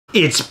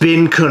It's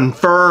been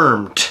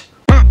confirmed.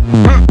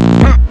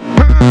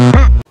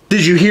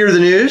 Did you hear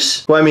the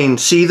news? Well, I mean,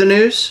 see the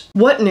news?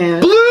 What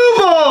news? Blue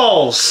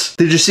balls!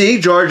 Did you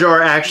see? Jar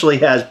Jar actually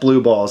has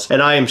blue balls,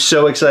 and I am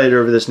so excited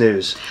over this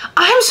news.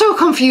 I'm so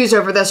confused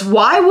over this.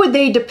 Why would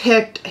they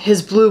depict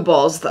his blue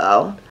balls,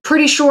 though?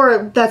 Pretty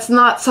sure that's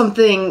not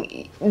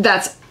something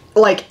that's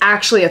like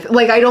actually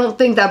like I don't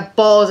think that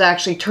balls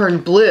actually turn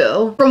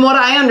blue. From what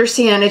I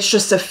understand, it's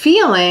just a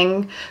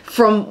feeling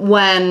from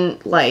when,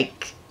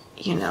 like,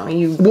 you know,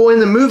 you... Well, in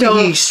the movie,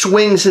 he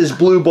swings his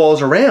blue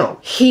balls around.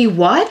 He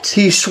what?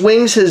 He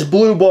swings his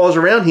blue balls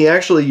around. He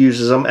actually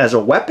uses them as a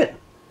weapon.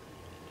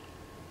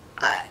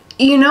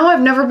 You know, I've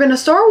never been a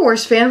Star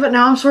Wars fan, but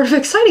now I'm sort of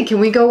excited. Can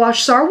we go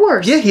watch Star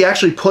Wars? Yeah, he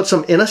actually puts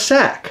them in a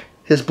sack.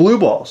 His blue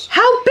balls.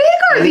 How big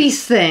are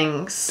these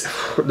things?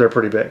 They're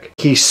pretty big.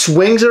 He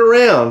swings it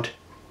around,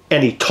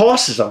 and he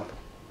tosses them.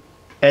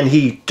 And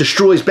he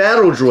destroys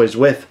battle droids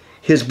with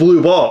his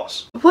blue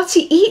balls. What's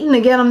he eating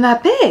to get them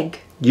that big?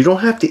 You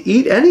don't have to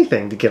eat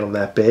anything to get them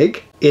that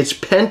big. It's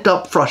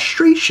pent-up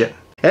frustration.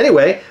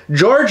 Anyway,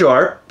 Jar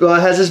Jar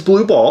has his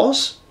blue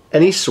balls,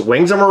 and he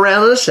swings them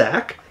around in a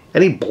sack,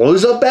 and he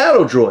blows up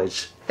battle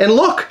droids. And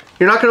look,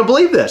 you're not going to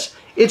believe this.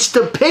 It's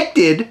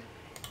depicted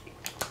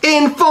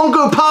in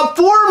Funko Pop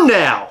form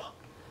now.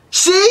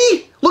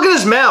 See? Look at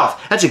his mouth.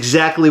 That's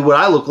exactly what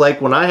I look like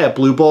when I have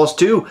blue balls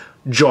too,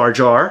 Jar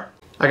Jar.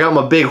 I got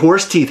my big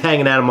horse teeth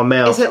hanging out of my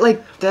mouth. Is it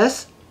like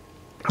this?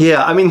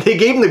 Yeah, I mean, they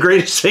gave him the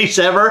greatest face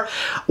ever.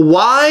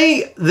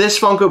 Why this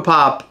Funko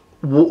Pop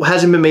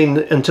hasn't been made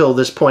until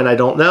this point, I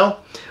don't know.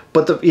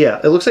 But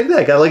yeah, it looks like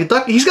that. Got like a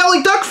duck. He's got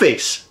like duck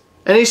face,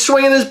 and he's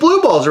swinging his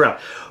blue balls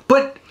around.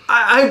 But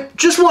I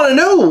just want to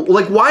know,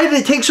 like, why did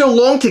it take so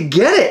long to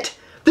get it?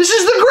 This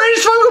is the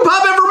greatest Funko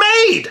Pop ever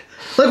made.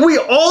 Like, we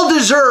all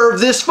deserve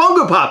this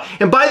Funko Pop.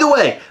 And by the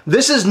way,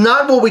 this is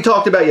not what we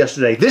talked about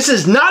yesterday. This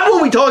is not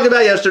what we talked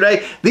about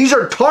yesterday. These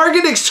are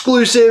Target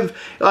exclusive,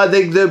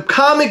 the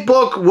comic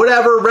book,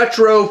 whatever,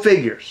 retro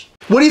figures.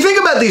 What do you think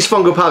about these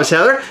Funko Pops,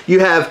 Heather? You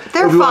have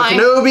Obi-Wan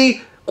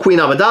Kenobi, Queen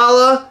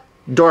Amidala,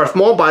 Darth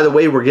Maul. By the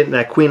way, we're getting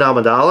that Queen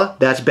Amidala.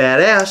 That's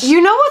badass. You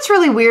know what's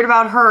really weird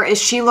about her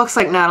is she looks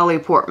like Natalie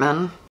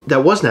Portman.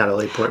 That was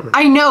Natalie Portman.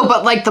 I know,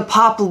 but like the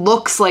pop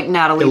looks like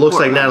Natalie Portman. It looks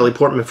like Natalie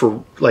Portman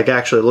for, like,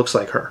 actually looks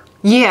like her.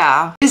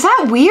 Yeah. Is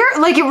that weird?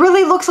 Like, it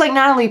really looks like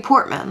Natalie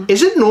Portman.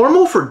 Is it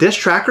normal for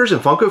disc trackers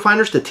and Funko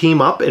finders to team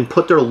up and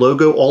put their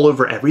logo all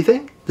over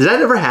everything? Does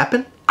that ever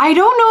happen? I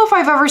don't know if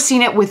I've ever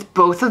seen it with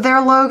both of their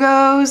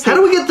logos. How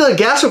do we get the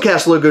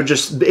Gastlecast logo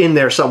just in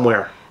there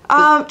somewhere?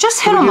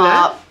 Just hit them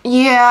up.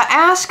 Yeah,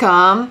 ask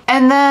them,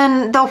 and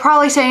then they'll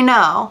probably say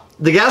no.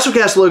 The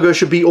Gastlecast logo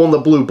should be on the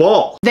blue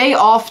ball. They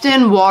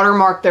often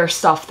watermark their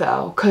stuff,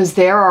 though, because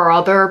there are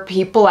other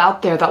people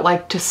out there that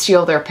like to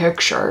steal their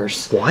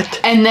pictures. What?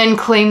 And then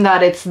claim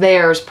that it's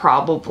theirs,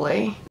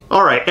 probably.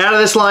 All right, out of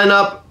this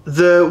lineup,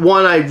 the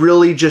one I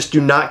really just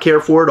do not care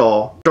for at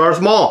all,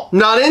 Darth Maul.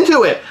 Not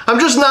into it. I'm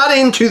just not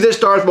into this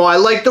Darth Maul. I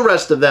like the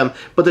rest of them,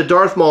 but the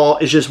Darth Maul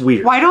is just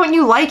weird. Why don't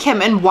you like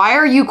him, and why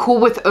are you cool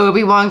with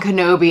Obi-Wan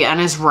Kenobi and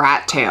his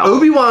rat tail?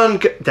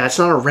 Obi-Wan, that's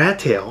not a rat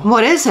tail.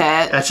 What is it?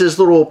 That's his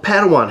little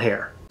Padawan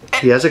hair.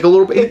 He has like a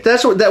little,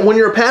 that's what, that when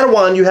you're a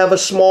Padawan, you have a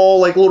small,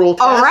 like, little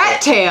tassel. A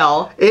rat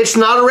tail. It's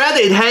not a rat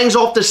tail. It hangs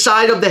off the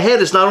side of the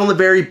head. It's not on the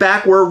very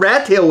back where a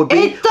rat tail would be.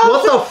 It doesn't.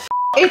 What the f?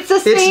 It's the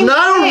same thing.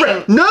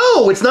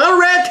 No, it's not a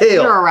rat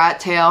tail. You're a rat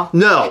tail.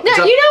 No. No,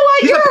 you know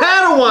what? He's a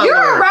Padawan. You're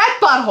a rat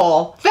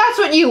butthole. That's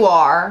what you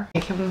are.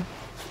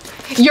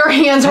 Your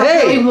hands are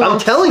really warm. I'm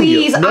telling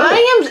you. No.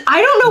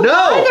 I don't know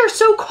why they're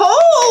so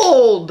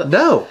cold.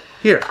 No.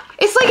 Here.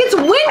 It's like it's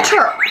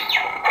winter.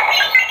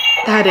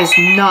 That is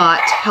not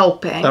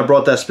helping. I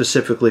brought that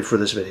specifically for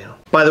this video.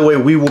 By the way,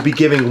 we will be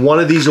giving one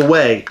of these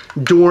away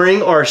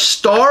during our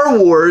Star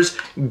Wars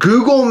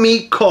Google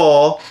Meet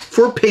call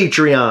for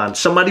Patreon.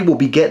 Somebody will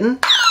be getting...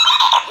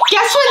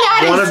 Guess when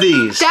that is? One of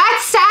these.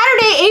 That's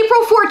Saturday,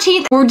 April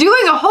 14th. We're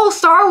doing a whole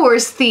Star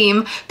Wars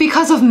theme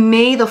because of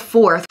May the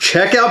 4th.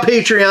 Check out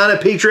Patreon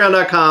at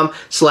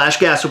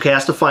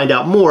patreon.com/Gastlecast to find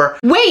out more.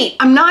 Wait,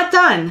 I'm not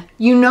done.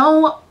 You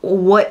know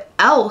what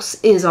else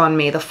is on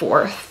May the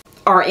 4th?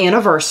 Our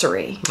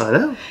anniversary. I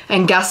know.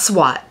 And guess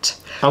what?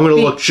 I'm gonna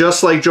look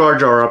just like Jar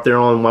Jar up there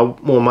on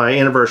my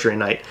anniversary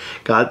night.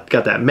 Got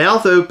that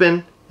mouth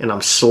open, and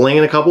I'm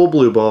slinging a couple of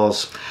blue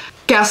balls.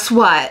 Guess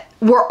what?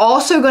 We're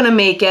also gonna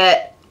make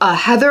it a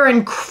Heather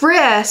and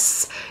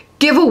Chris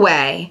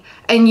giveaway,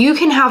 and you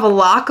can have a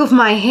lock of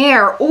my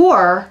hair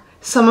or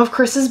some of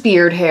Chris's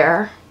beard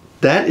hair.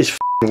 That is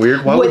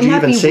weird. Why would you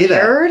even say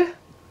that?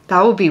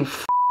 That would be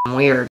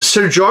weird.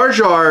 So Jar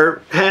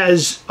Jar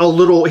has a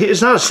little.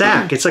 It's not a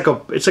sack. It's like a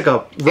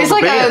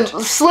rubber band.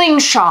 A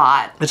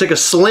slingshot. It's like a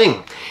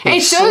sling.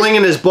 He's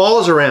slinging his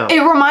balls around.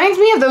 It reminds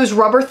me of those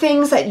rubber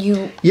things that you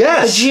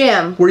at the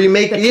gym where you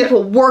make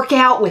people work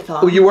out with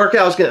them. Well, you work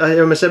out. I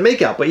almost said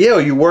make out, but yeah,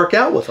 you work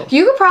out with them.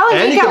 You could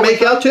probably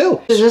make out too.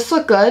 Does this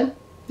look good?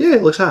 Yeah,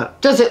 it looks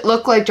hot. Does it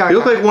look like Jar Jar? You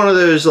look like one of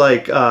those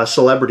like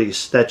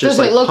celebrities that just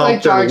like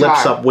pump their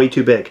lips up way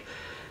too big.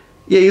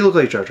 Yeah, you look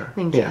like Jar Jar.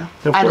 Thank yeah,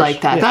 you. I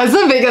like that. Yeah. That's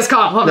the biggest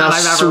compliment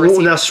I've ever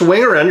received. Now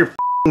swing around your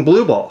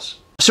blue balls.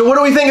 So what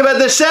do we think about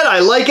this set? I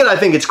like it. I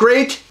think it's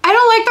great. I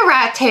don't like the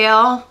rat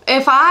tail.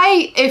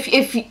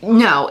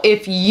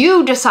 If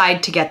you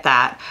decide to get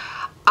that,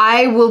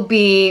 I will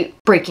be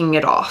breaking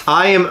it off.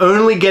 I am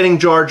only getting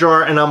Jar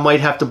Jar, and I might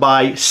have to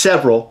buy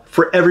several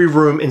for every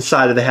room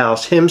inside of the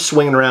house. Him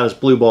swinging around his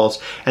blue balls.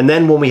 And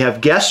then when we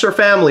have guests or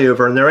family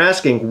over and they're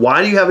asking,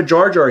 why do you have a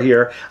Jar Jar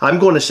here? I'm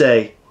going to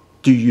say,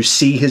 do you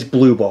see his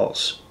blue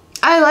balls?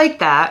 I like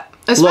that.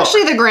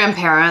 Especially the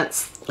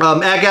grandparents.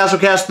 At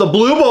Gastlecast, the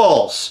blue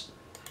balls.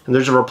 And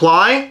there's a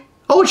reply.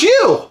 Oh, it's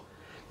you.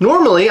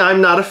 Normally,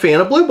 I'm not a fan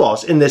of blue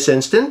balls. In this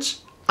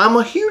instance, I'm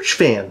a huge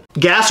fan.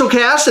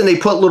 Gastlecast, and they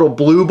put little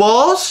blue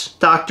balls.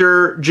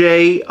 Dr.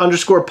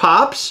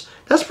 J_Pops.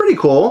 That's pretty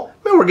cool.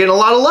 Man, we're getting a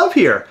lot of love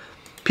here.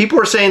 People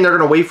are saying they're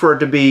going to wait for it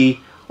to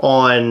be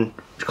on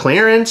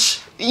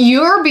clearance.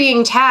 You're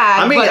being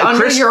tagged, but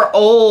under your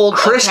old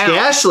Chris account.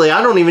 Gasly,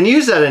 I don't even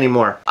use that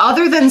anymore.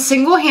 Other than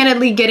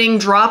single-handedly getting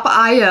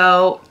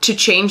Drop.io to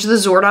change the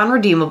Zordon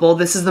redeemable,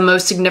 this is the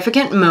most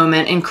significant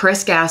moment in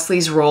Chris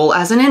Gasly's role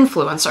as an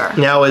influencer.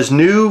 Now, as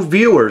new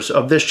viewers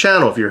of this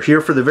channel, if you're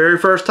here for the very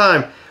first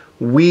time,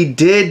 we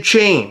did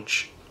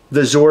change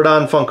the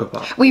Zordon Funko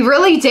Pop. We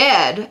really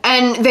did.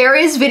 And there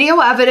is video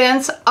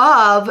evidence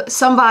of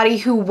somebody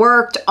who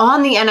worked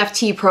on the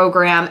NFT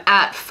program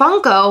at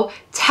Funko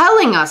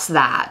telling us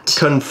that.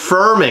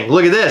 Confirming.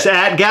 Look at this.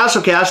 At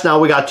Gastlecast,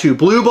 now we got 2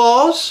 blue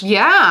balls.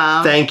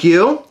 Yeah. Thank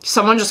you.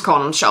 Someone just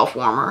called them shelf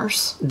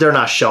warmers. They're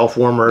not shelf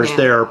warmers. Yeah.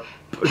 They're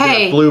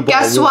blue ball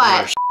guess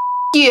warmers.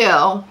 What?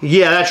 You.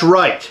 Yeah, that's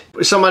right.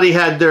 Somebody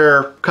had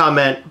their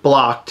comment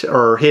blocked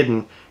or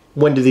hidden.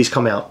 When do these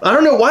come out? I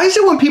don't know. Why is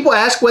it when people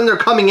ask when they're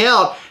coming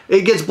out,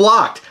 it gets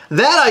blocked?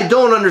 That I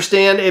don't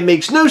understand. It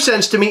makes no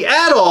sense to me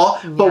at all.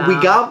 Yeah. But we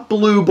got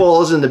blue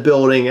balls in the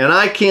building, and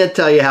I can't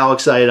tell you how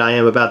excited I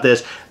am about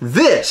this.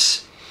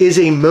 This is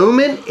a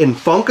moment in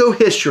Funko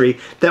history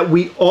that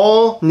we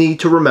all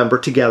need to remember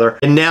together.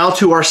 And now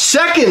to our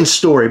second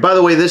story. By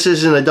the way, this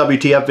isn't a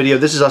WTF video.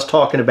 This is us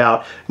talking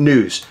about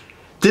news.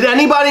 Did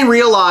anybody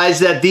realize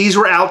that these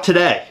were out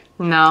today?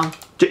 No.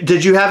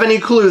 Did you have any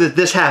clue that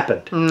this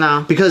happened?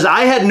 No. Because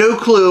I had no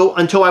clue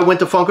until I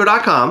went to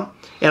Funko.com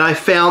and I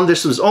found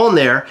this was on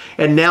there,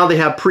 and now they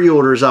have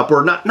pre-orders up,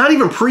 or not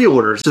even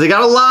pre-orders. So they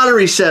got a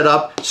lottery set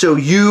up so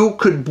you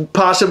could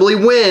possibly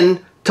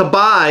win to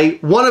buy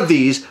one of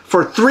these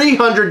for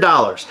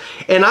 $300.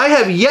 And I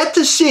have yet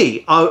to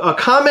see a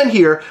comment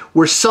here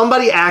where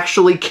somebody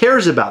actually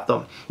cares about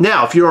them.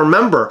 Now, if you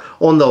remember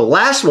on the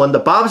last one, the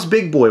Bob's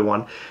Big Boy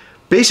one,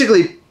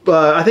 basically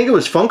I think it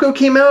was Funko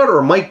came out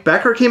or Mike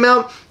Becker came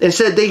out and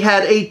said they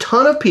had a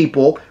ton of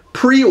people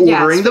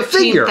pre-ordering the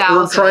figure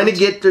or trying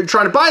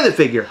to buy the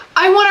figure.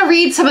 I want to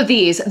read some of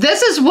these.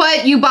 This is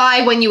what you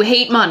buy when you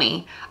hate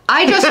money.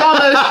 I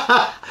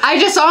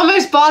just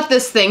almost bought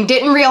this thing.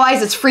 Didn't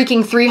realize it's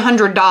freaking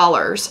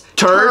 $300.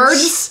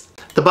 Turds.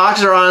 The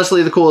boxes are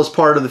honestly the coolest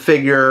part of the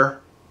figure.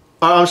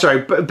 I'm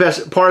sorry,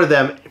 best part of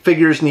them.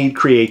 Figures need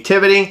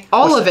creativity.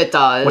 All of it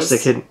does. What's the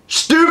hidden?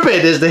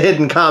 Stupid is the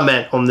hidden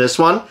comment on this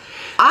one.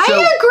 I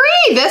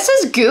agree. This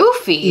is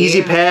goofy.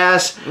 Easy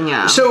pass.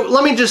 Yeah. So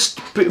let me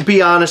just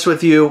be honest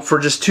with you for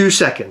just 2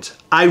 seconds.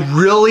 I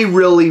really,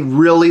 really,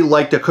 really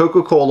like the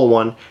Coca-Cola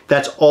one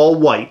that's all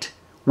white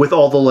with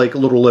all the like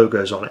little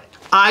logos on it.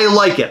 I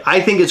like it.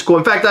 I think it's cool.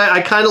 In fact, I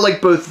kind of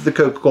like both of the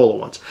Coca-Cola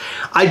ones.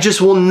 I just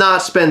will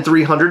not spend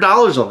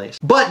 $300 on these.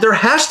 But there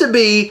has to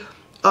be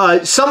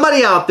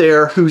somebody out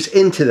there who's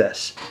into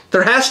this.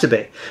 There has to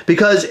be.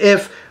 Because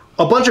if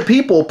a bunch of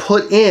people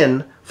put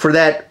in for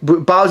that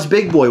Bob's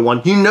Big Boy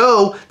one, you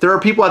know there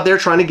are people out there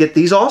trying to get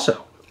these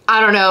also.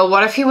 I don't know.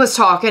 What if he was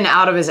talking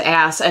out of his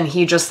ass and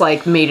he just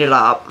like made it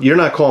up? You're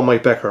not calling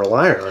Mike Becker a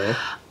liar, are you?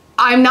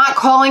 I'm not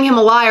calling him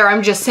a liar.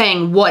 I'm just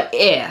saying, what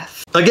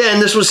if? Again,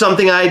 this was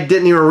something I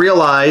didn't even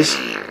realize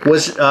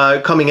was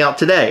coming out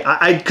today.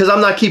 Because I'm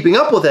not keeping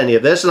up with any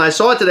of this, and I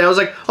saw it today. I was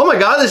like, oh my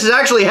God, this is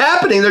actually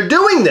happening. They're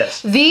doing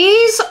this.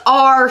 These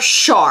are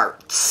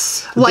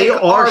sharts. Like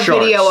our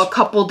video a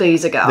couple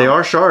days ago. They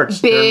are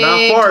sharts. Big They're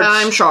not farts.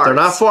 time sharts. They're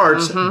not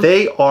farts.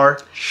 They are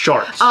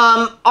sharts.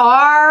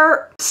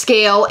 Our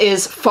scale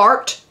is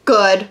fart,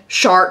 good,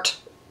 shart,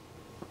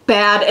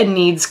 bad, and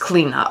needs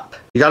cleanup.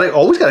 You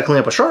always gotta clean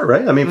up a shart,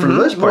 right? I mean, for the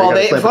most part,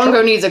 well,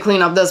 Funko needs to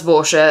clean up this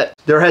bullshit.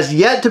 There has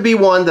yet to be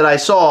one that I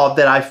saw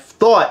that I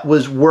thought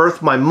was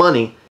worth my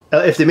money.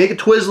 If they make a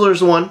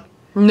Twizzlers one,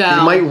 they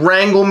might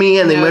wrangle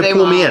me and they might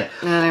pull me in.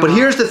 But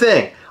here's the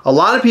thing. A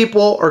lot of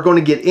people are going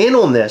to get in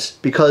on this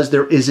because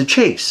there is a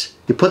chase.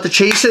 You put the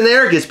chase in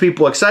there, it gets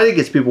people excited,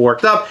 gets people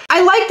worked up.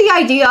 I like the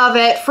idea of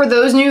it. For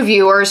those new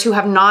viewers who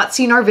have not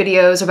seen our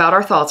videos about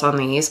our thoughts on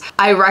these,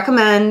 I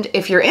recommend,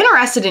 if you're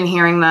interested in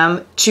hearing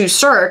them, to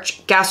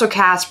search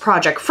Gastlecast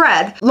Project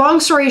Fred. Long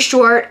story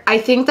short, I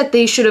think that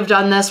they should have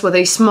done this with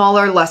a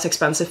smaller, less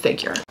expensive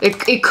figure.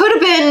 It could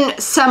have been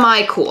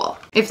semi-cool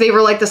if they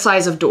were like the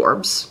size of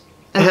Dorbs.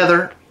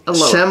 Heather,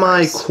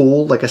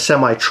 semi-cool, like a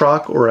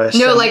semi-truck or a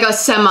like a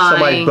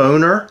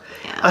semi-boner.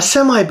 man. A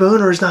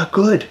semi-boner is not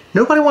good.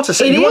 Nobody wants a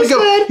semi. It is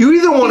good. You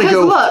either want to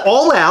go look,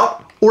 all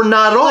out or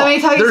not at all. Let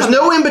me tell you There's something.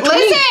 no in between.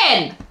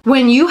 Listen!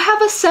 When you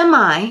have a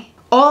semi,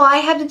 all I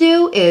have to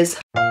do is...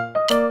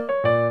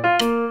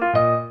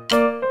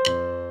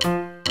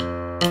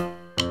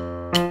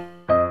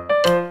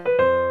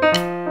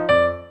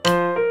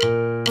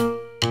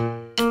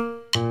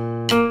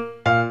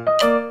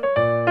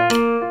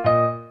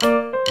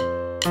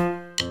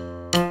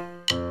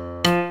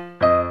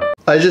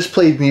 I just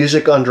played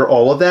music under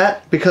all of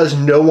that because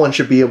no one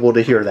should be able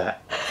to hear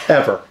that,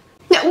 ever.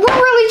 We're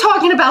really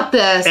talking about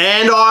this.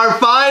 And our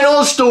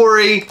final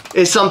story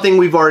is something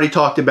we've already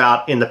talked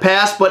about in the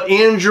past, but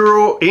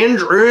Andrew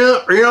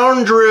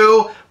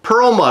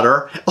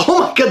Perlmutter. Oh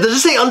my God, does it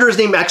say under his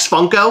name X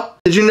Funko?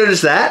 Did you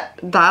notice that?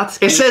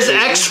 That's It says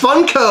X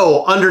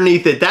Funko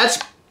underneath it. That's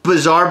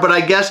bizarre, but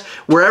I guess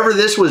wherever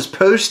this was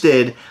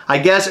posted, I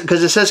guess,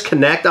 because it says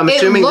connect, I'm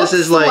assuming this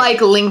is like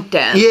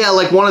LinkedIn. Yeah,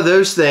 like one of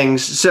those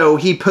things. So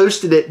he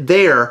posted it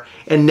there,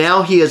 and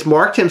now he has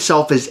marked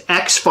himself as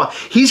X Funko.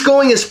 He's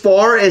going as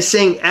far as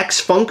saying X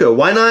Funko.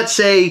 Why not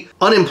say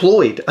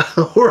unemployed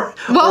or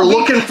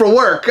looking for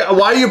work?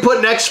 Why are you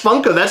putting X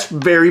Funko? That's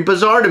very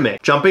bizarre to me.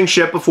 Jumping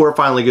ship before it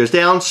finally goes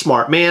down.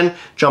 Smart man,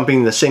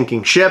 jumping the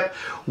sinking ship.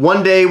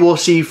 One day we'll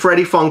see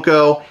Freddie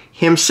Funko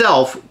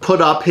himself put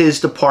up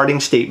his departing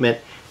statement.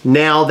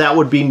 Now that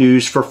would be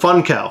news for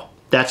Funko.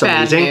 That's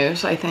amazing. Bad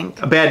news, I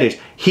think. Bad news.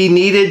 He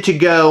needed to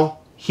go.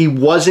 He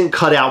wasn't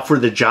cut out for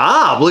the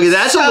job. Look at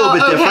that. That's a little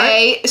bit different.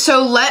 Okay,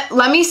 so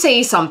let me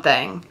say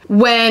something.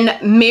 When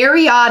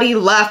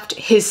Mariotti left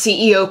his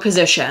CEO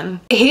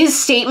position, his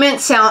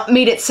statement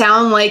made it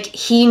sound like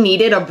he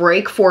needed a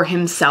break for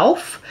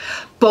himself,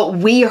 but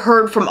we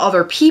heard from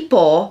other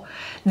people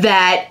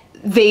that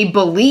they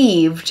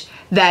believed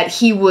that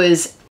he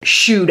was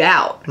shooed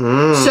out.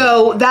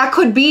 So that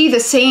could be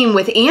the same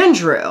with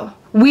Andrew.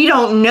 We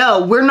don't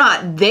know. We're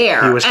not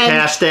there. He was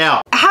cast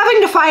out.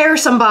 Having to fire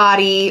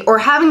somebody or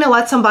having to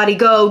let somebody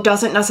go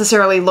doesn't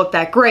necessarily look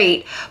that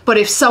great. But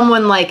if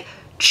someone like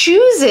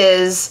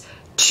chooses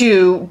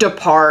to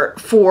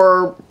depart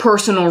for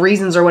personal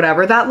reasons or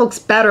whatever, that looks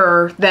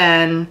better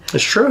than...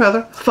 It's true,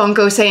 Heather.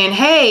 Funko saying,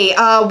 hey,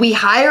 we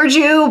hired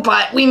you,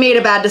 but we made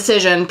a bad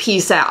decision.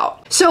 Peace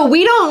out. So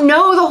we don't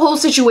know the whole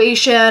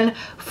situation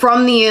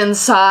from the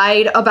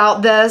inside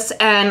about this,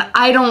 and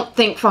I don't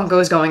think Funko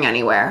is going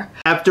anywhere.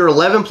 After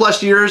 11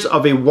 plus years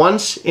of a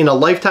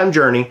once-in-a-lifetime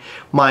journey,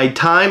 my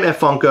time at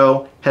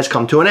Funko has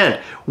come to an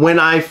end. When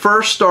I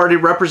first started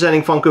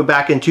representing Funko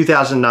back in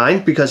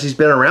 2009, because he's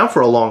been around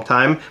for a long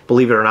time,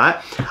 believe it or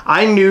not,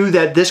 I knew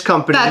that this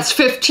company... That's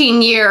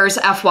 15 years,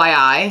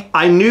 FYI.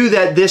 I knew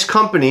that this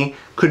company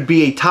could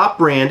be a top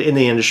brand in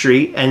the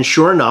industry, and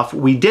sure enough,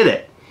 we did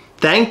it.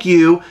 Thank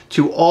you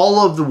to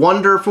all of the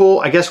wonderful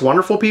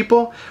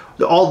people,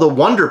 all the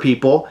wonder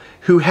people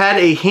who had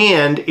a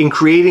hand in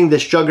creating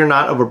this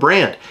juggernaut of a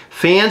brand.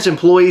 Fans,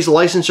 employees,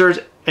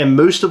 licensors, and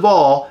most of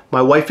all,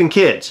 my wife and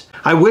kids.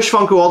 I wish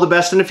Funko all the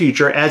best in the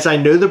future, as I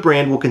know the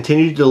brand will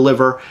continue to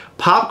deliver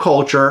pop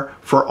culture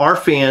for our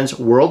fans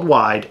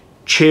worldwide.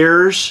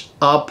 Cheers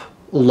up,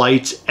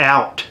 lights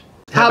out.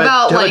 How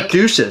about like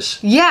deuces?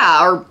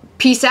 Yeah, or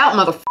peace out,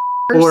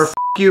 motherfuckers. Or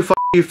you,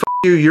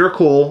 you're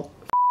cool.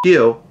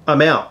 You,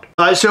 I'm out.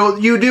 So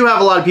you do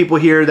have a lot of people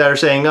here that are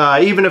saying,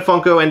 even if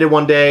Funko ended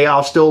one day,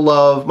 I'll still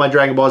love my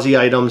Dragon Ball Z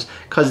items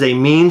because they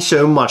mean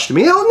so much to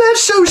me. Oh,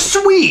 that's so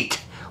sweet.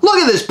 Look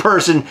at this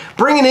person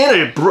bringing in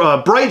a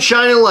bright,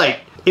 shining light.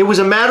 It was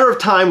a matter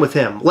of time with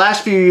him.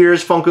 Last few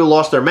years, Funko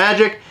lost their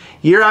magic.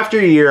 Year after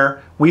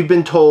year, we've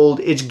been told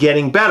it's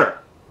getting better.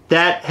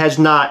 That has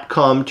not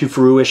come to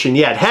fruition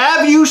yet.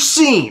 Have you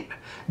seen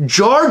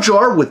Jar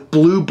Jar with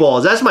blue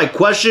balls? That's my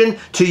question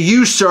to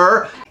you,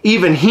 sir.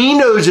 Even he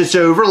knows it's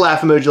over.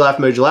 Laugh emoji, laugh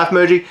emoji, laugh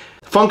emoji.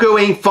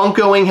 Funko ain't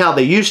Funkoing how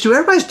they used to.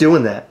 Everybody's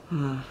doing that.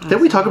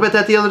 Didn't we talk about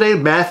that the other day?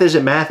 Math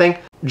isn't mathing.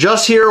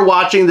 Just here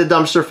watching the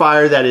dumpster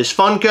fire that is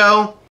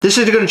Funko. This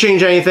isn't going to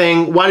change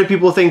anything. Why do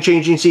people think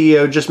changing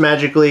CEO just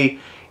magically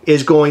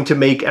is going to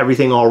make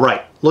everything all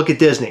right? Look at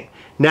Disney.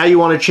 Now you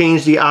want to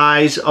change the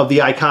eyes of the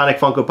iconic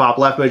Funko Pop.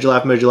 Laugh emoji,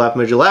 laugh emoji, laugh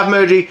emoji, laugh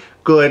emoji.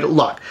 Good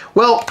luck.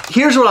 Well,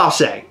 here's what I'll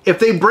say. If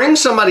they bring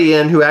somebody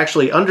in who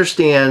actually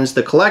understands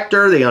the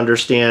collector, they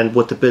understand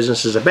what the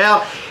business is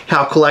about,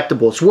 how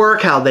collectibles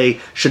work, how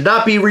they should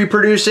not be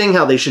reproducing,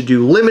 how they should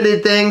do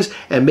limited things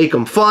and make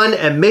them fun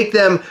and make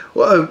them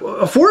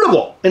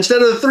affordable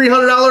instead of the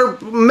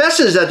 $300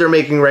 messes that they're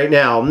making right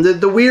now,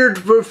 the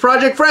weird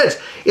Project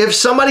Freds. If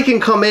somebody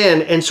can come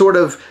in and sort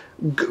of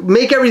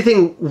make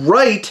everything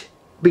right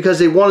because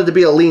they wanted to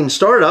be a lean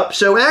startup,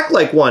 so act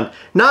like one.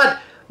 Not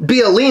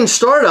be a lean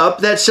startup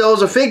that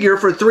sells a figure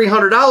for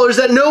 $300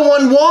 that no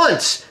one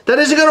wants. That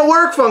isn't going to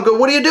work, Funko.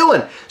 What are you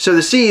doing? So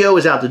the CEO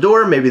is out the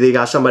door. Maybe they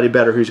got somebody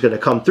better who's going to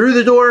come through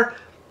the door.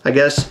 I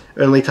guess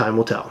only time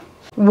will tell.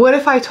 What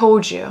if I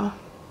told you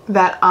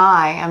that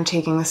I am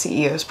taking the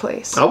CEO's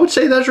place? I would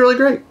say that's really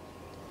great.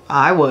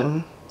 I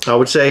wouldn't. I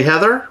would say,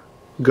 Heather,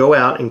 go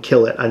out and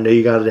kill it. I know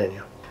you got it in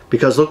you.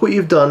 Because look what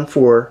you've done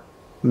for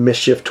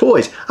Mischief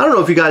Toys. I don't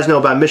know if you guys know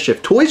about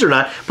Mischief Toys or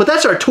not, but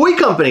that's our toy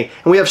company,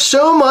 and we have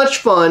so much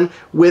fun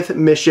with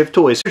Mischief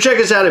Toys. So check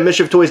us out at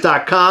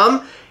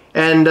mischieftoys.com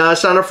and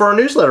sign up for our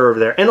newsletter over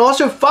there. And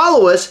also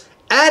follow us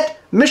at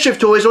Mischief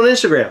Toys on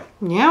Instagram.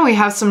 Yeah, we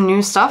have some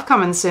new stuff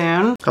coming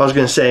soon. I was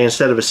going to say,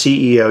 instead of a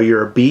CEO,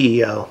 you're a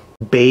BEO.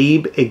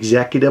 Babe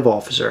Executive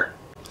Officer.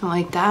 I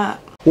like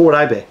that. What would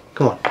I be?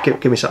 Come on,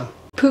 give me something.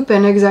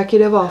 Poopin'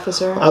 Executive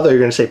Officer. I thought you were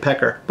going to say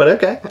pecker, but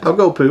okay, I'll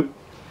go poop.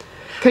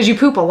 Because you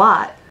poop a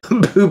lot.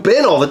 Poop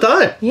in all the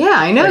time. Yeah,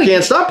 I know. I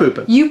can't stop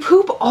pooping. You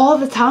poop all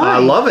the time. I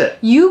love it.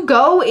 You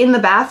go in the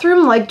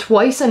bathroom like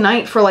twice a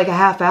night for like a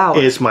half hour.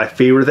 It's my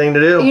favorite thing to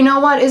do. You know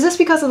what? Is this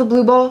because of the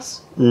blue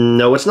balls?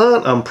 No, it's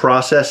not. I'm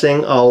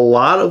processing a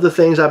lot of the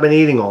things I've been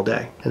eating all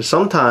day. And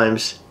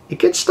sometimes it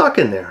gets stuck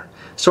in there.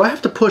 So I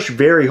have to push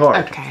very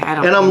hard. Okay, I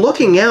don't. And I'm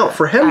looking out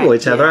for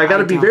hemorrhoids, Heather. I got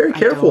to be very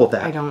careful with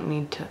that. I don't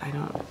need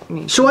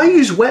to. So I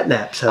use wet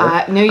naps,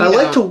 Heather. No, you I don't.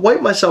 like to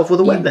wipe myself with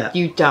a wet nap.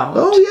 You don't.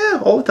 Oh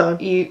yeah, all the time.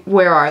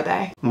 Where are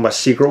they? My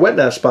secret wet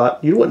nap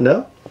spot. You wouldn't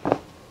know.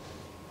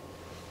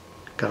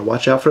 Gotta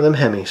watch out for them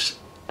hemis.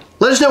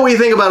 Let us know what you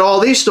think about all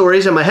these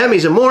stories and my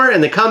hemis and more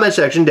in the comment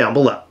section down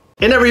below.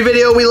 In every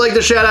video, we like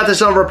to shout out to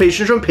some of our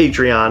patrons from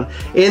Patreon.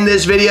 In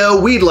this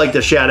video, we'd like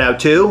to shout out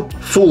to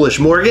Foolish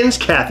Morgans,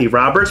 Kathy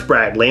Roberts,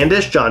 Brad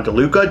Landish, John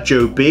DeLuca,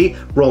 Joe B,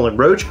 Roland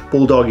Roach,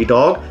 Bulldoggy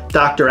Dog,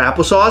 Dr.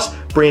 Applesauce,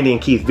 Brandy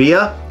and Keith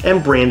Villa,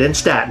 and Brandon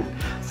Staton.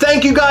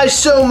 Thank you guys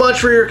so much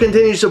for your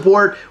continued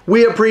support.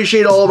 We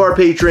appreciate all of our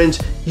patrons.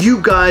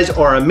 You guys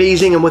are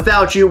amazing, and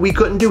without you, we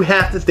couldn't do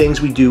half the things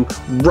we do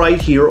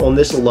right here on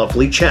this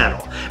lovely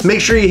channel.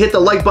 Make sure you hit the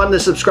like button, the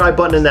subscribe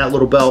button, and that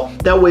little bell.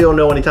 That way you'll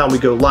know anytime we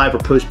go live or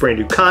post brand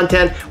new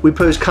content. We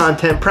post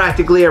content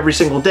practically every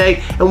single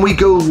day, and we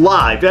go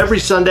live every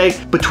Sunday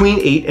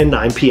between 8 and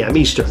 9 p.m.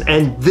 Eastern.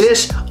 And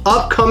this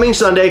upcoming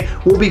Sunday,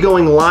 we'll be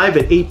going live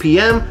at 8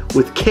 p.m.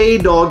 with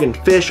K-Dog and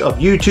Fish of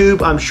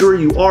YouTube. I'm sure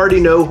you already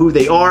know who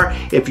they are.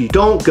 If you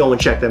don't, go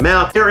and check them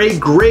out. They're a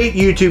great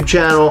YouTube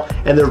channel,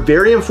 and they're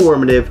very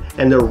informative,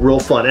 and they're real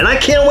fun. And I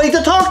can't wait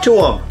to talk to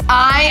them.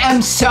 I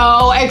am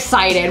so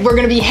excited. We're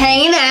gonna be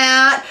hanging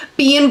out,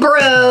 being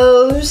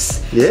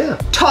bros. Yeah.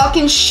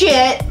 Talking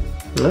shit.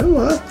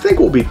 Well, I think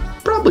we'll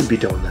probably be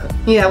doing that.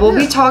 Yeah, we'll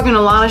be talking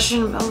a lot of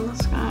shit about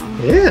this guy.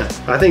 Yeah,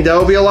 I think that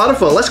would be a lot of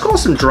fun. Let's call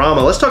some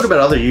drama. Let's talk about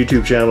other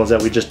YouTube channels that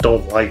we just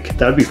don't like.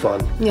 That'd be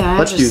fun. Yeah,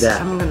 let's do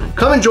that.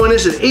 Come and join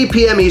us at 8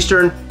 p.m.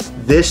 Eastern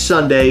this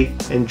Sunday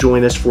and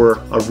join us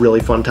for a really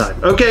fun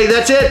time. Okay,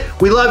 that's it.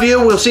 We love you.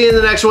 We'll see you in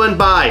the next one.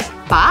 Bye.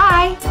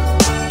 Bye.